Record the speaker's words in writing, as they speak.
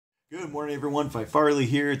Good morning, everyone. Phi Farley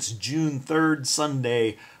here. It's June 3rd,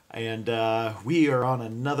 Sunday, and we are on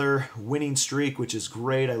another winning streak, which is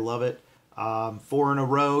great. I love it. Four in a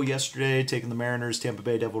row yesterday, taking the Mariners, Tampa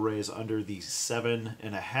Bay Devil Rays under the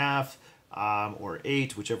 7.5 or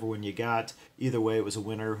 8, whichever one you got. Either way, it was a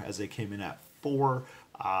winner as they came in at 4.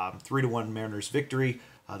 3-1 Mariners victory.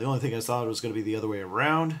 The only thing I thought was going to be the other way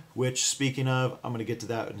around, which, speaking of, I'm going to get to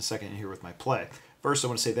that in a second here with my play. First, I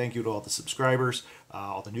want to say thank you to all the subscribers,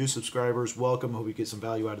 all the new subscribers. Welcome. Hope you get some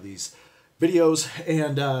value out of these videos.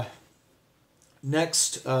 And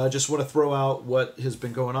next, just want to throw out what has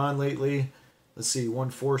been going on lately. Let's see,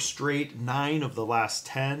 won 4 straight, 9 of the last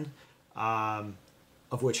 10,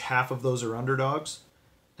 of which half of those are underdogs.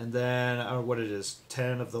 And then, I don't know what it is,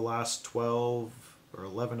 10 of the last 12 or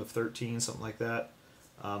 11 of 13, something like that.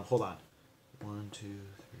 Hold on. 1, 2, 3,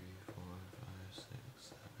 4, 5, 6,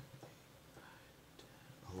 7,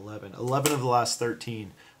 8, 9, 10, 11 of the last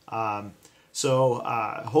 13. So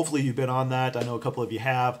hopefully you've been on that. I know a couple of you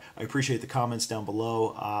have. I appreciate the comments down below.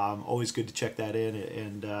 Always good to check that in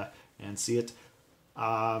and see it.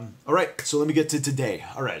 All right, so let me get to today.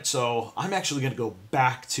 All right, so I'm actually going to go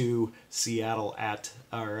back to Seattle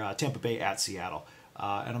or Tampa Bay at Seattle,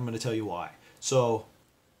 and I'm going to tell you why. So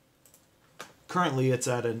currently it's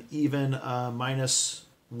at an even minus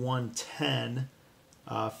 110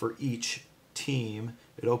 for each team.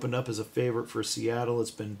 It opened up as a favorite for Seattle.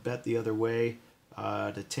 It's been bet the other way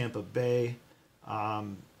to Tampa Bay,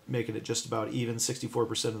 making it just about even,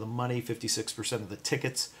 64% of the money, 56% of the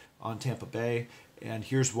tickets on Tampa Bay. And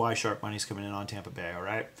here's why sharp money's coming in on Tampa Bay, all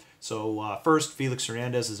right? So first, Felix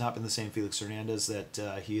Hernandez has not been the same Felix Hernandez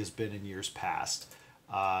that he has been in years past.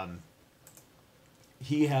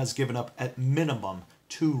 He has given up at minimum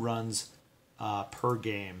 2 runs per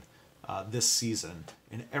game this season.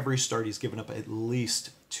 In every start, he's given up at least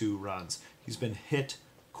 2 runs. He's been hit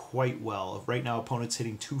quite well. Right now, opponents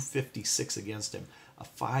hitting .256 against him. A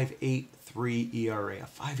 5.83 ERA.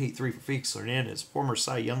 A 5.83 for Felix Hernandez, former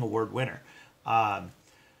Cy Young Award winner.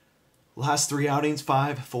 Last 3 outings,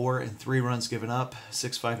 5, 4, and 3 runs given up.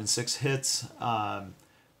 6, 5, and 6 hits.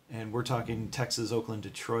 And we're talking Texas, Oakland,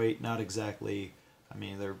 Detroit. Not exactly. I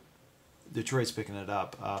mean, Detroit's picking it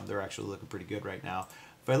up. They're actually looking pretty good right now.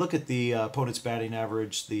 If I look at the opponent's batting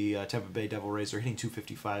average, the Tampa Bay Devil Rays are hitting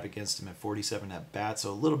 .255 against him at 47 at bat,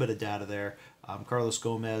 so a little bit of data there. Carlos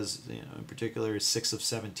Gomez, in particular, is 6 of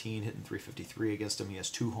 17, hitting .353 against him. He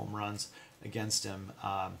has 2 home runs against him.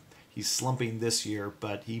 He's slumping this year,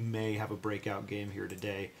 but he may have a breakout game here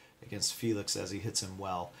today against Felix as he hits him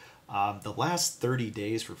well. The last 30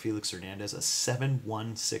 days for Felix Hernandez, a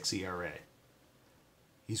 7.16 ERA.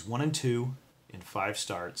 He's 1-2 in 5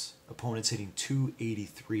 starts. Opponents hitting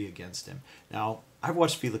 .283 against him. Now, I've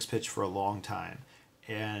watched Felix pitch for a long time,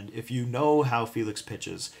 and if you know how Felix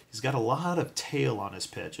pitches, he's got a lot of tail on his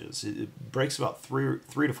pitches. It breaks about 3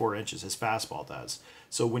 to 4 inches, his fastball does.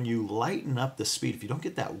 So when you lighten up the speed, if you don't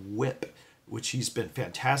get that whip, which he's been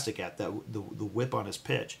fantastic at, the whip on his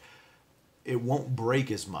pitch, it won't break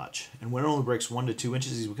as much. And when it only breaks 1 to 2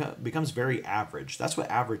 inches, he becomes very average. That's what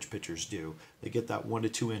average pitchers do. They get that 1 to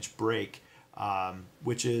 2 inch break,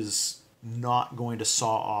 which is not going to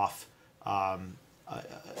saw off a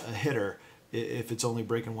hitter if it's only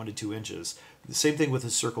breaking 1 to 2 inches. The same thing with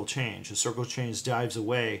his circle change. His circle change dives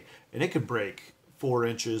away, and it can break 4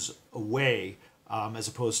 inches away, as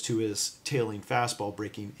opposed to his tailing fastball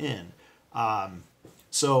breaking in.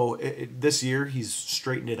 So this year, he's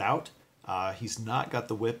straightened it out. He's not got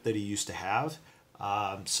the whip that he used to have.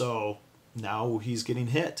 So now he's getting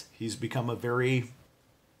hit. He's become a very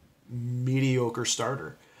mediocre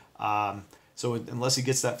starter. So unless he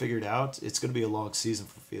gets that figured out, it's going to be a long season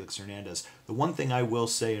for Felix Hernandez. The one thing I will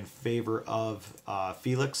say in favor of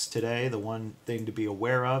Felix today, the one thing to be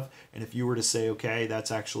aware of, and if you were to say, okay,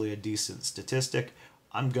 that's actually a decent statistic,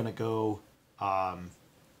 I'm going to go on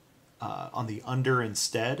the under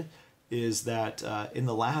instead, is that in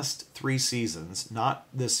the last 3 seasons, not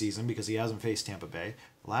this season because he hasn't faced Tampa Bay,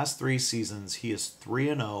 the last 3 seasons he is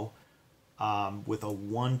 3-0 with a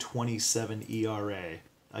 1.27 ERA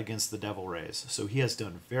against the Devil Rays. So he has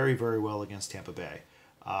done very, very well against Tampa Bay.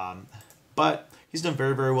 But he's done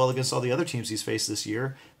very, very well against all the other teams he's faced this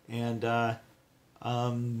year, and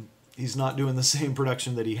he's not doing the same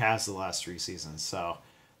production that he has the last 3 seasons. So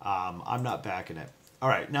I'm not backing it. All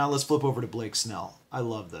right, now let's flip over to Blake Snell. I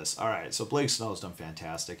love this. All right, so Blake Snell has done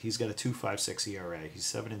fantastic. He's got a 2.56 ERA. He's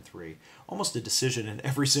 7-3. Almost a decision in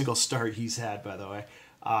every single start he's had, by the way.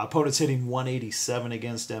 Opponents hitting 187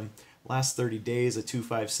 against him. Last 30 days, a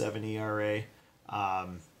 2.57 ERA.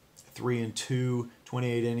 3-2,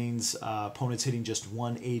 28 innings. Opponents hitting just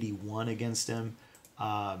 181 against him.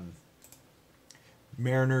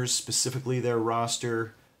 Mariners, specifically their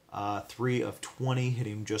roster, 3 of 20,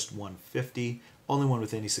 hitting just 150. Only one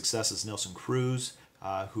with any success is Nelson Cruz,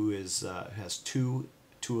 who has 2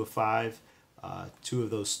 of 5. 2 of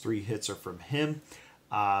those 3 hits are from him.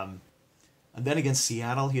 And then against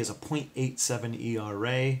Seattle, he has a .87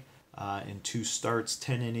 ERA in 2 starts,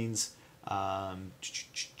 10 innings,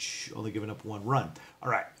 only giving up 1 run. All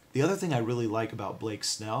right. The other thing I really like about Blake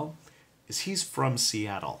Snell is he's from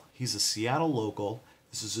Seattle. He's a Seattle local.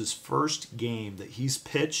 This is his first game that he's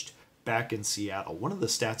pitched back in Seattle. One of the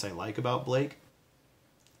stats I like about Blake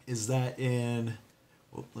is that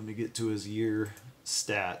let me get to his year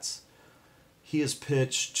stats. He has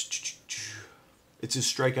pitched, it's his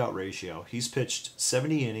strikeout ratio. He's pitched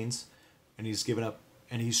 70 innings and he's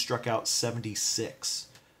struck out 76.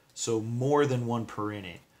 So more than 1 per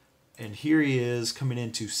inning. And here he is coming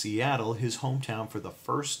into Seattle, his hometown, for the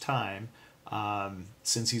first time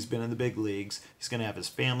since he's been in the big leagues. He's going to have his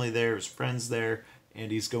family there, his friends there,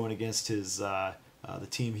 and he's going against the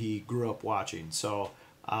team he grew up watching. So,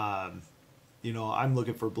 I'm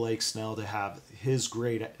looking for Blake Snell to have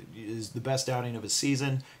the best outing of his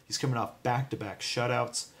season. He's coming off back-to-back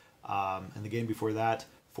shutouts. And the game before that,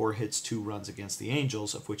 4 hits, 2 runs against the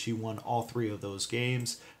Angels, of which he won all 3 of those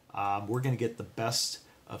games. We're going to get the best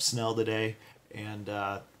of Snell today. And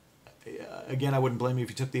again, I wouldn't blame you if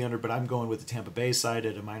you took the under, but I'm going with the Tampa Bay side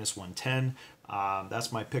at a -110.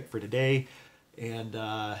 That's my pick for today. And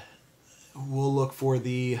we'll look for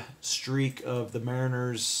the streak of the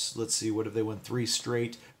Mariners. Let's see, what have they won? 3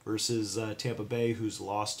 straight versus Tampa Bay, who's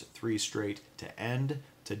lost 3 straight to end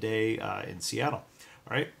today in Seattle.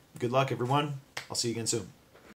 All right, good luck, everyone. I'll see you again soon.